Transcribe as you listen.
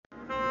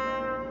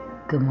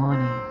Good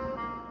morning.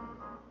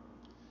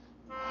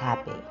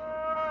 Happy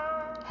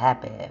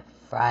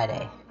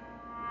Friday.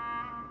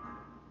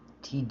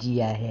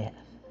 TGIF.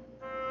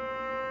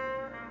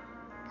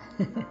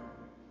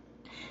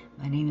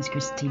 My name is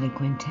Christina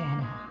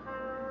Quintana,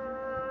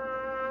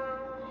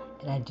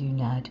 and I do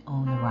not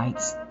own the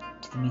rights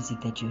to the music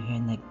that you hear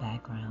in the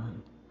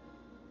background,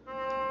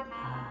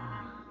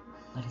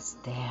 but it's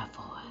there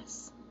for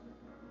us.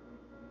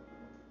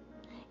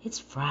 It's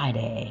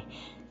Friday,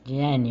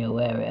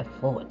 January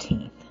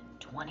 14th,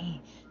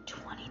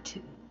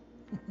 2022.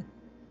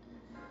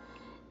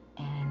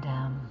 And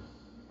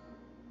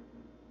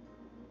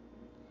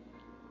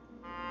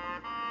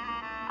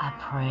I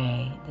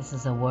pray this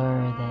is a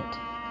word that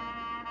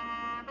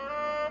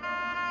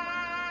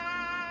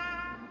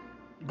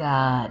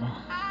God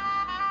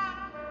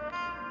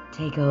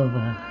take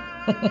over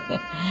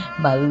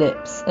my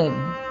lips and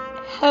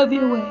have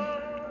your way.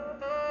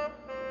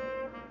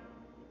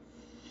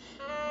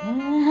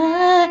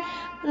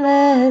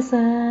 Bless the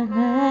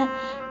name.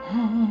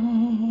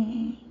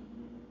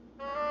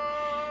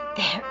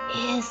 There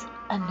is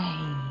a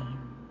name.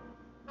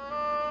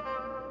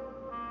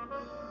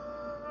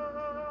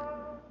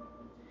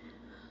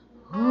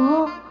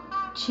 Oh,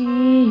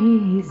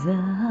 Jesus,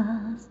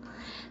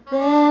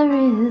 there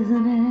is a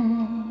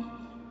name.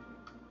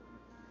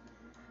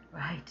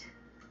 Right.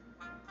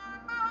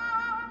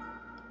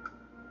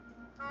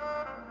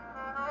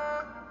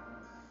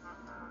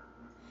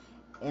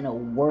 In a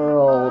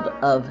world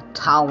of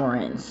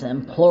tolerance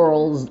and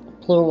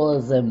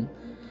pluralism,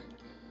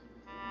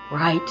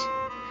 right,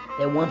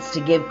 that wants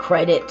to give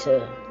credit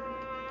to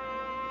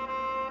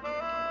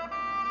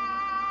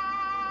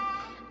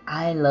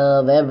I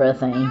love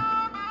everything.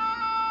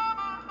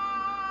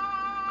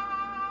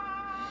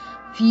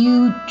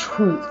 Few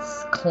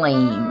truths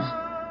claim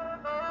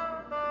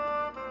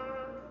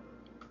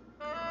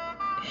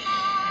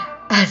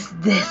as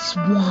this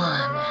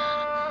one,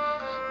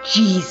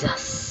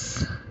 Jesus.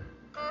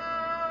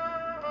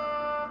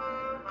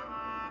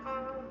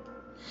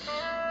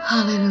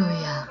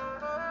 Hallelujah.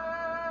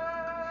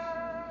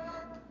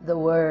 The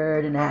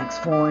word in Acts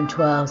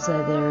 4:12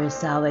 said there is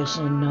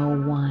salvation in no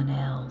one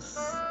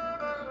else,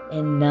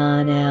 in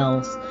none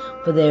else,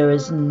 for there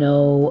is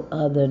no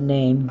other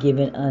name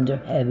given under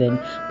heaven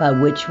by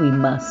which we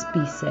must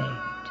be saved.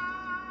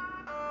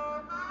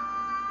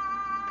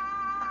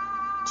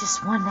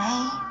 Just one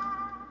name.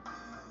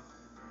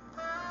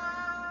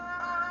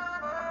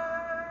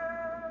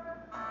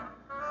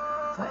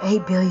 For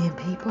 8 billion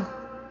people.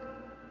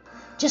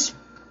 Just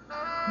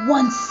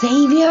one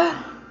Savior.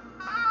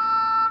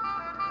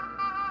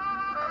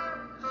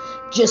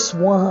 Just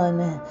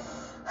one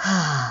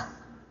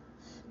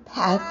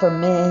path for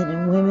men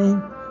and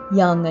women,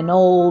 young and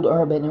old,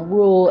 urban and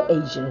rural,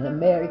 Asian and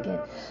American.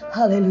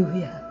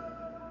 Hallelujah.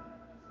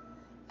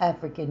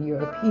 African,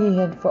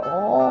 European, for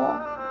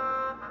all.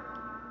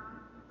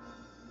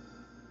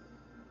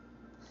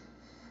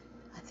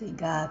 I thank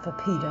God for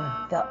Peter,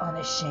 felt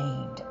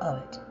unashamed of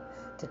it,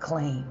 to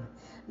claim,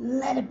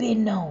 let it be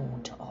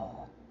known to all.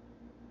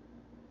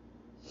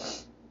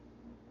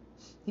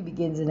 He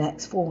begins in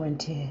Acts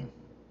 4:10.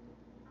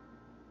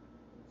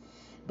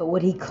 But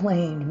what he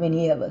claimed,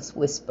 many of us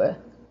whisper.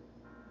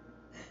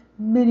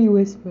 Many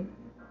whisper.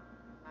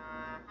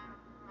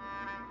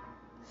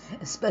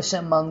 Especially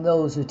among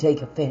those who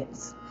take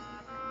offense.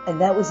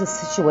 And that was a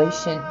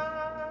situation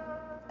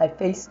I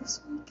faced this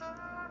week.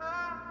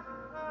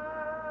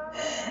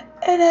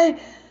 And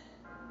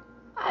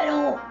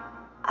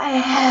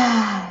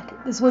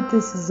this is what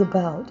this is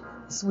about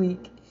this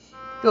week.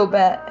 Go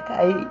back,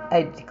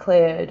 I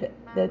declared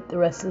that the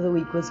rest of the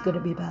week was going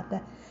to be about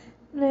that.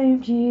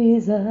 Name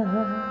Jesus.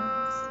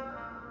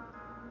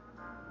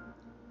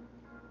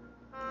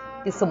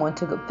 If someone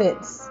took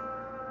offense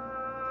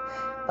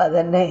by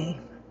the name.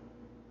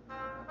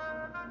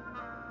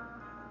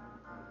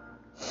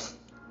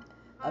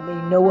 I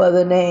mean, no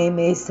other name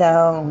may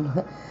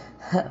sound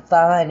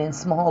fine in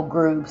small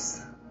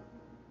groups.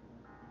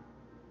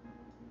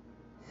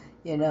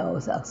 You know,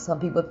 some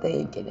people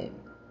think it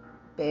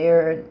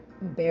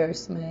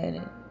embarrassment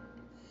and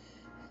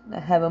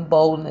not having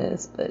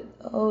boldness, but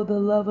oh, the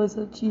lovers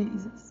of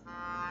Jesus.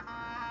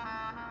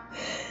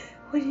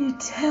 When you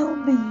tell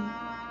me,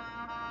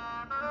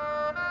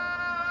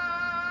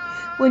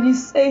 when you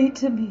say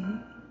to me,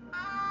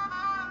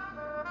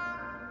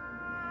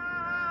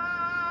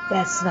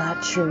 that's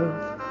not true.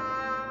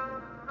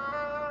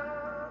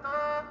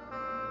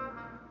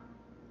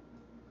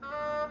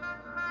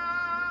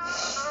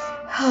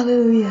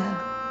 Hallelujah.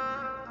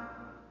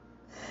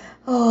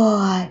 Oh,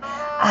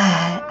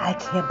 I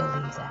can't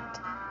believe that.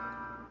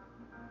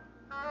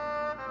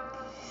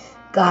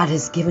 God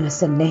has given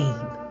us a name.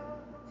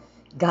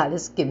 God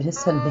has given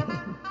us a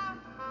name.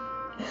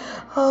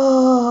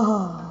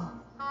 Oh,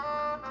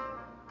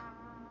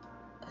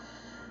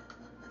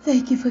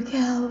 thank you for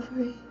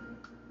Calvary.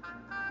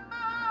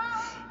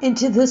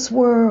 Into this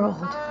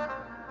world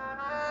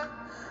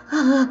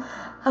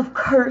of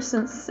curse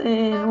and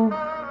sin,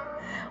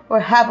 where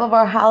half of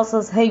our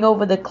houses hang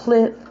over the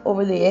cliff,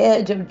 over the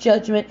edge of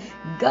judgment,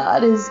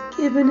 God has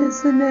given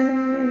us a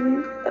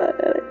name.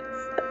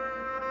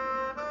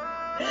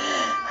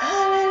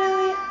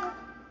 Hallelujah.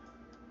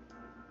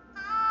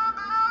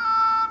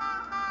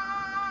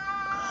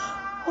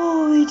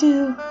 Oh, we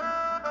do.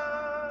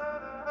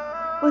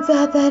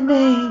 Without that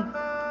name,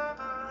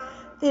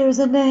 there's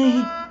a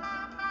name.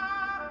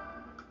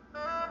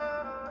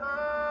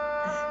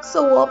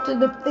 So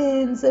often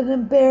offends and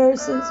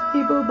embarrasses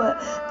people, but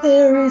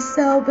there is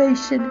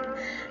salvation,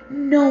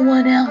 no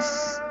one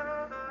else.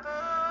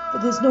 For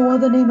there's no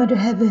other name under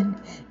heaven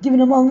given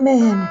among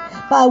men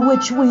by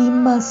which we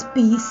must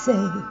be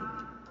saved.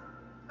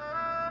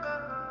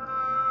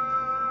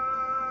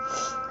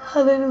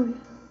 Hallelujah.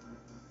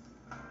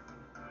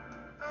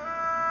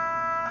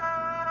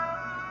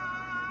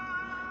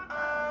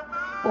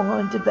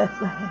 Born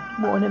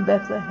in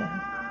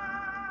Bethlehem,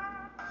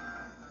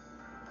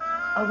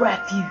 a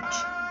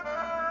refuge.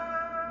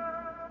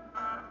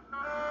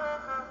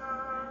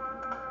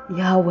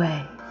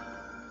 Yahweh.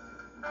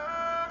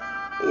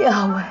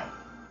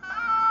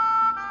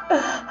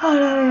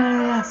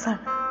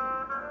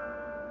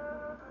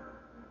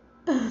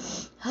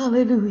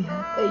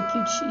 Hallelujah. Thank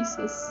you,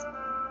 Jesus.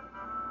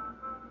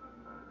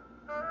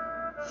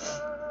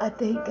 I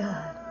thank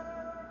God.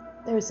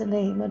 There's a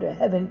name under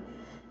heaven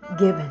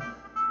given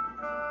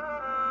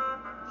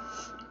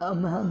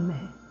among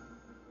men.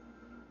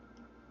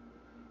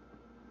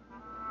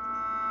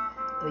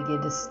 I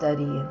begin to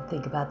study and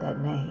think about that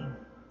name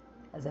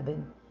as I've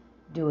been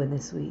doing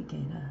this week,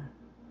 and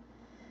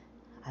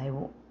I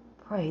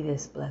pray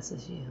this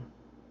blesses you.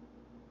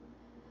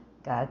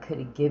 God could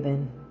have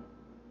given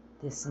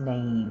this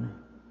name,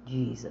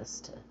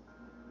 Jesus, to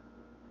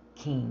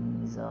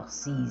kings or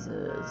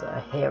Caesars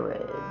or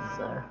Herods,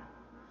 or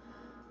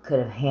could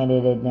have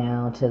handed it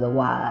down to the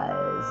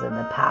wise and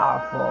the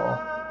powerful.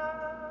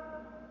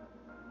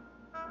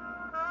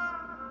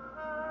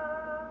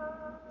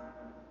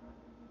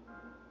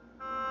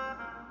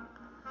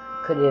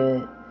 Could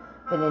have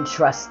been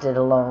entrusted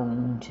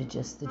alone to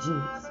just the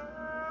Jews.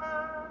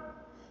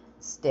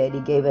 Instead, he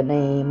gave a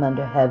name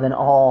under heaven,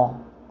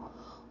 all.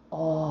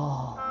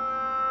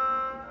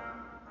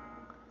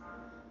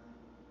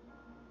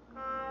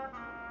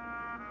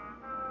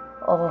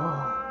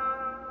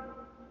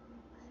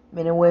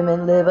 Men and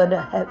women live under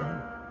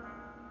heaven.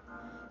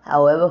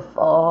 However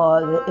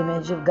far the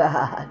image of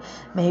God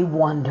may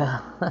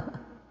wander,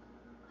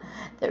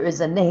 there is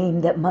a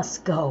name that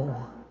must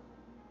go.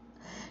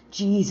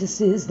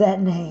 Jesus is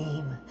that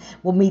name.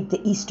 Will meet the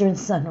eastern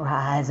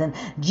sunrise, and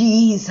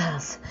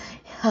Jesus,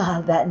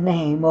 that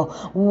name, will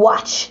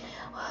watch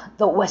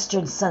the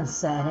western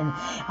sunset, and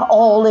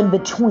all in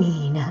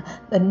between,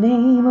 the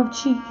name of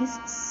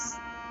Jesus.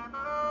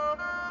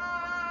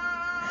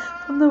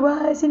 From the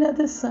rising of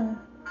the sun,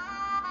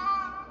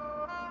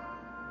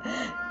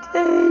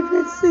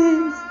 David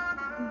sings,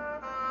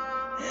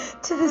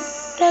 to the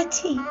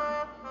setting,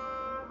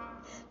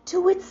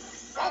 to its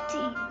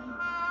setting,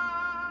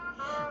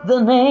 the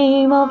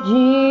name of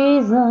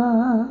Jesus.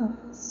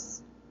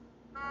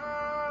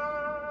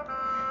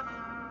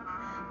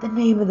 The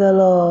name of the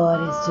Lord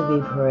is to be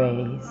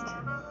praised.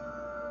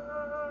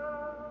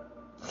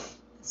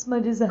 It's my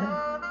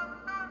desire.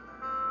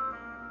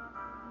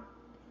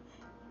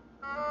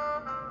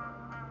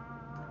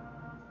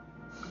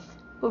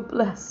 We're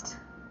blessed.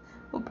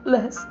 We're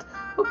blessed.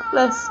 We're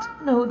blessed to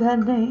know that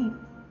name.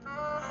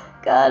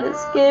 God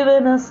has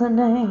given us a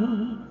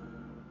name.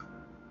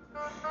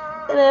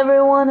 And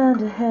everyone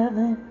under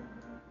heaven,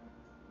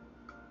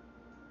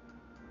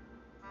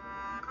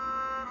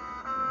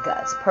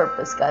 God's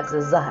purpose, God's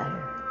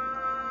desire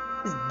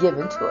is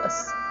given to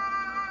us,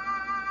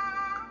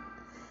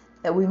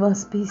 that we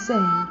must be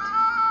saved.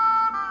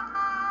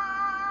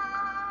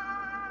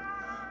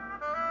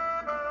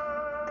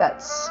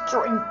 God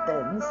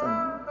strengthens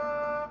and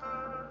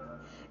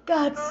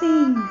God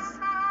sees.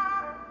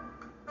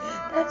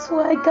 That's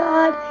why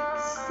God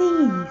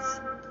sees.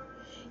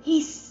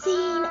 He's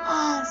seen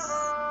us.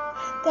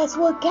 That's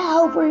what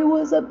Calvary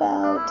was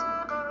about.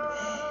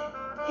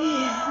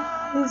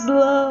 Yeah, His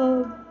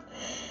love.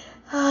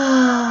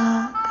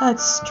 God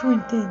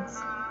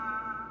strengthens.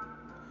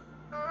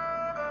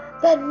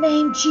 That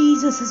name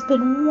Jesus has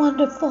been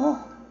wonderful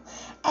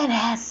and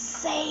has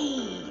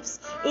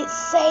saves. It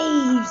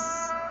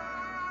saves.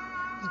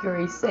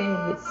 Grace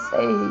saying it's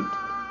saved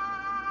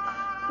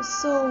for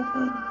so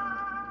many.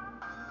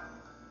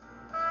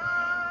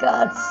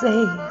 God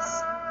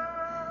saves.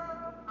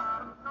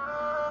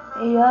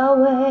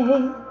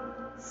 Yahweh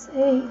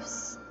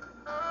saves.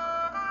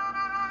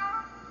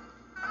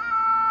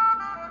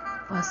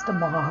 For us to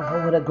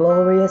marvel, what a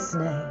glorious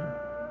name.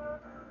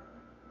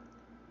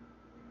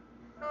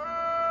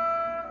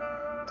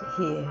 To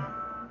hear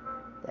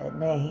that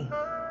name.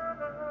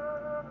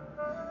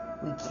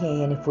 We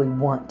can, if we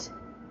want,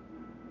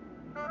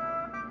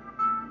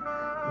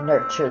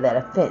 nurture that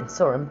offense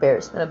or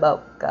embarrassment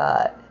about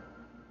God.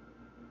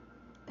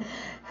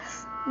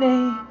 His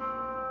name.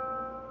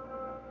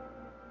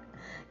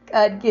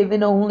 God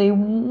given only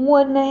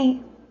one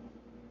name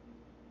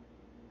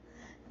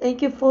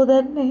Thank you for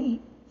that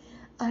name.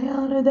 I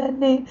honor that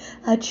name.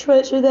 I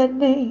treasure that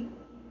name.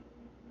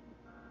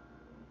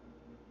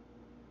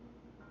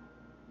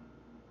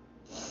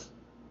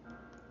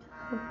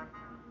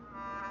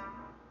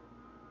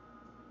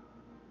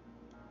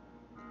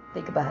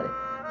 Think about it.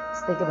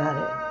 Just think about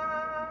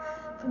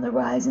it. From the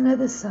rising of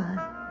the sun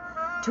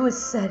to its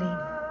setting,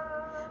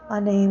 my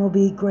name will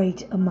be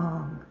great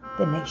among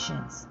the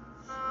nations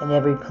in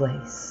every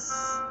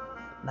place.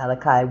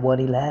 Malachi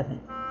 1:11.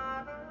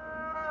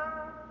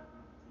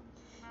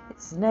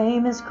 His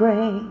name is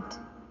great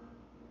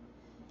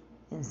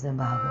in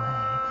Zimbabwe.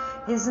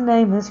 His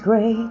name is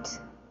great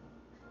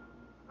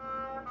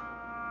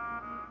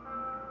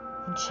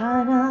in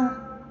China.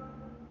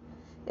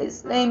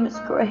 His name is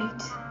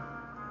great.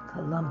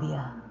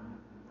 Colombia,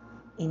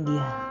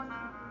 India,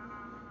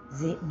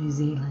 New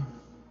Zealand,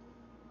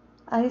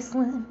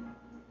 Iceland,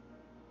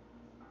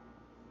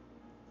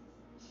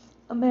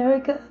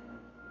 America,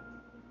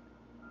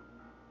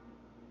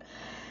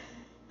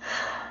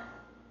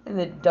 in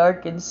the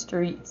darkened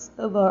streets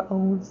of our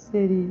own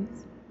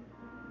cities.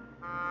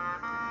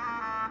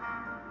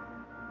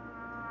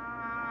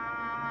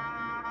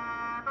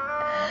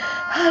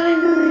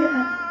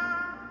 Hallelujah.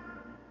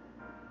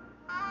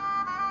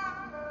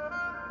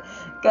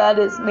 God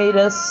has made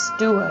us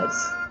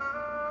stewards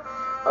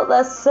of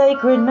that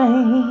sacred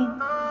name,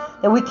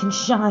 that we can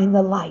shine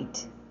the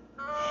light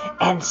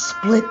and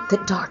split the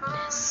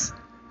darkness.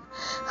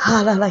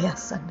 Hallelujah.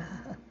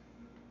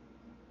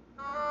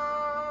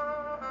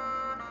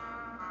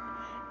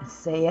 And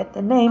say, at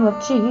the name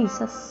of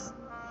Jesus,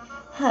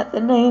 at the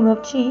name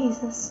of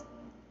Jesus,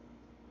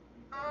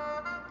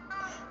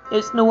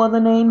 there's no other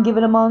name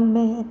given among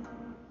men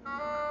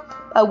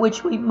by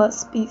which we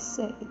must be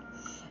saved.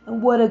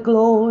 And what a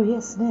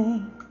glorious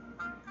name.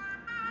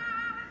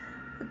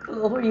 A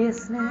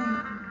glorious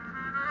name.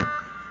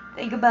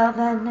 Think about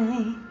that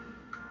name.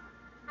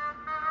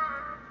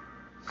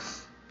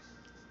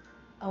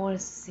 I want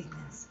us to sing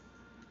this.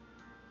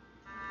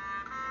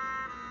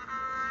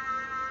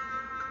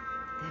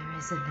 There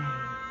is a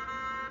name.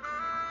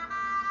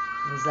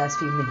 In these last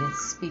few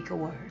minutes, speak a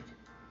word.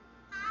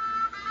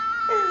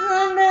 There's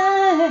a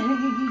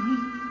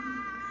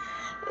name.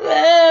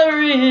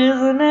 There is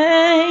a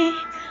name.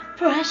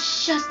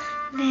 Precious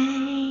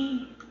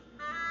name.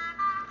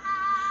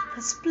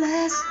 Let's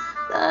bless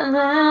the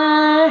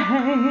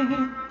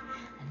name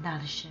and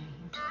not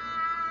ashamed.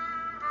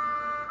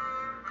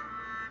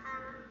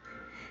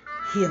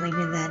 Healing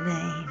in that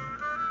name.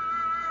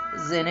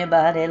 Does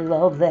anybody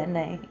love that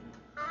name?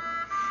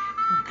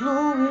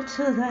 Glory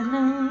to that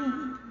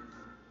name.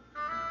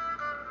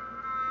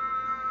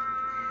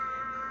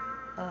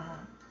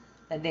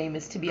 That name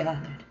is to be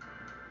honored.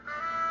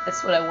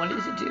 That's what I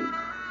wanted to do.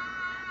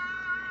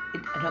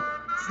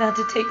 It's not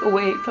to take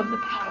away from the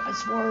power of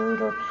His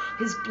word or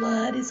His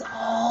blood. Is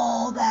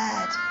all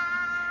that.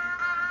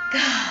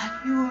 God,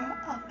 you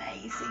are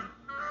amazing.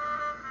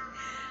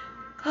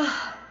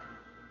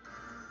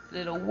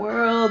 In a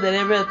world that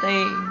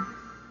everything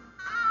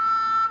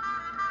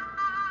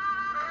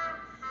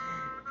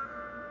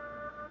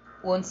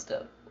wants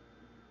to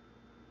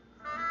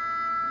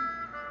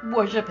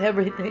worship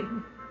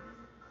everything,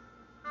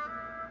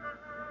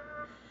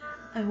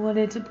 I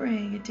wanted to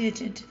bring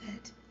attention to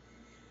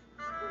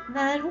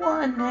that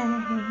one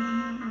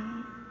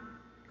name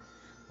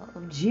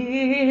of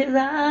Jesus.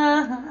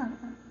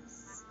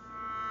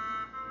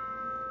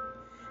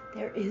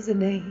 There is a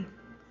name.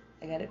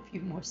 I got a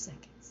few more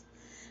seconds.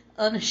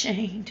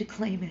 Unashamed to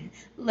claim it.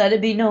 Let it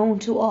be known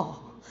to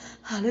all.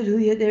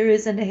 Hallelujah. There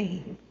is a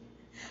name.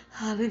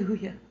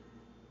 Hallelujah.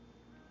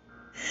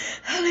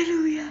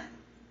 Hallelujah.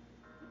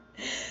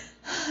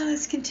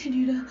 Let's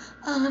continue to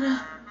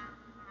honor.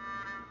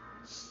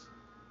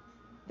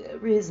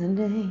 There is a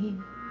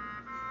name.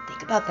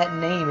 Think about that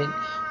name and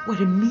what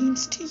it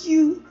means to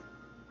you.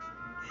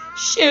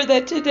 Share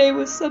that today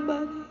with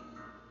somebody.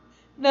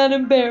 Not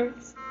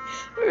embarrassed.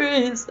 There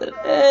is a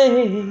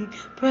name.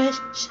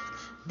 Precious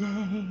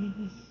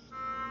name.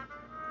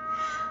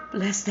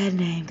 Bless that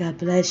name. God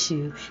bless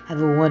you.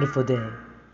 Have a wonderful day.